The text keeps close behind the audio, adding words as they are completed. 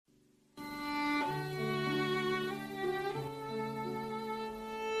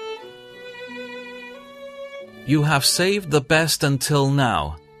You have saved the best until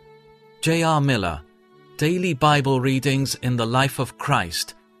now. J.R. Miller, Daily Bible Readings in the Life of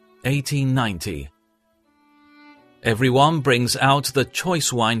Christ, 1890. Everyone brings out the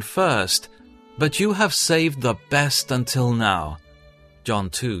choice wine first, but you have saved the best until now. John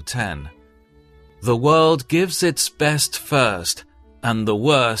 2:10. The world gives its best first, and the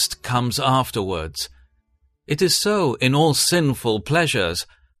worst comes afterwards. It is so in all sinful pleasures.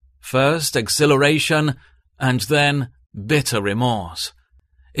 First exhilaration, and then bitter remorse.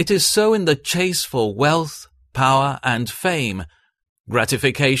 It is so in the chase for wealth, power, and fame.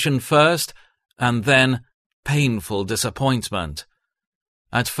 Gratification first, and then painful disappointment.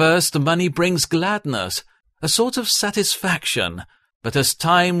 At first, money brings gladness, a sort of satisfaction, but as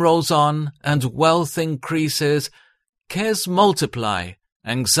time rolls on and wealth increases, cares multiply,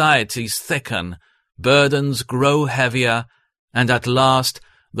 anxieties thicken, burdens grow heavier, and at last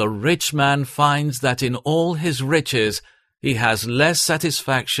the rich man finds that in all his riches he has less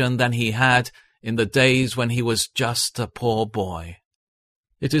satisfaction than he had in the days when he was just a poor boy.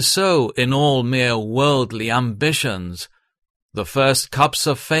 It is so in all mere worldly ambitions. The first cups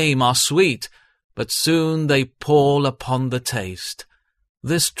of fame are sweet, but soon they pall upon the taste.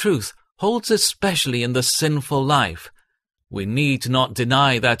 This truth holds especially in the sinful life. We need not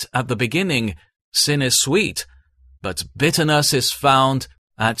deny that at the beginning sin is sweet, but bitterness is found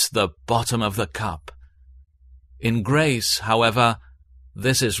at the bottom of the cup. In grace, however,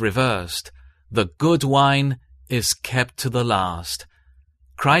 this is reversed. The good wine is kept to the last.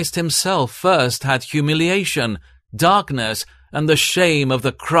 Christ himself first had humiliation, darkness, and the shame of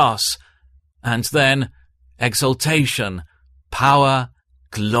the cross, and then exaltation, power,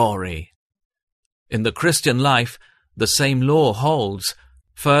 glory. In the Christian life, the same law holds.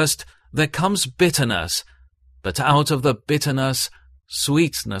 First, there comes bitterness, but out of the bitterness,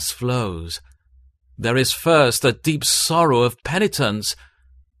 sweetness flows. There is first a deep sorrow of penitence,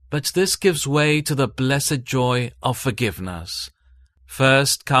 but this gives way to the blessed joy of forgiveness.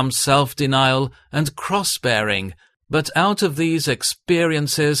 First comes self-denial and cross-bearing, but out of these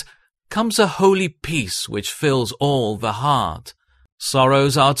experiences comes a holy peace which fills all the heart.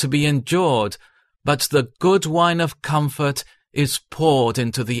 Sorrows are to be endured, but the good wine of comfort is poured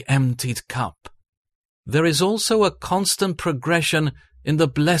into the emptied cup. There is also a constant progression in the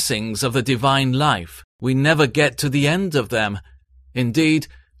blessings of the divine life. We never get to the end of them. Indeed,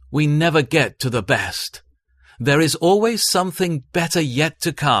 we never get to the best. There is always something better yet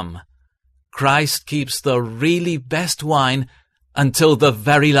to come. Christ keeps the really best wine until the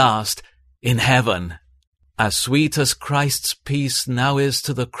very last, in heaven. As sweet as Christ's peace now is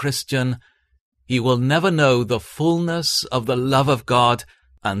to the Christian, he will never know the fullness of the love of God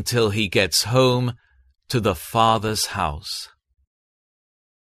until he gets home to the Father's house.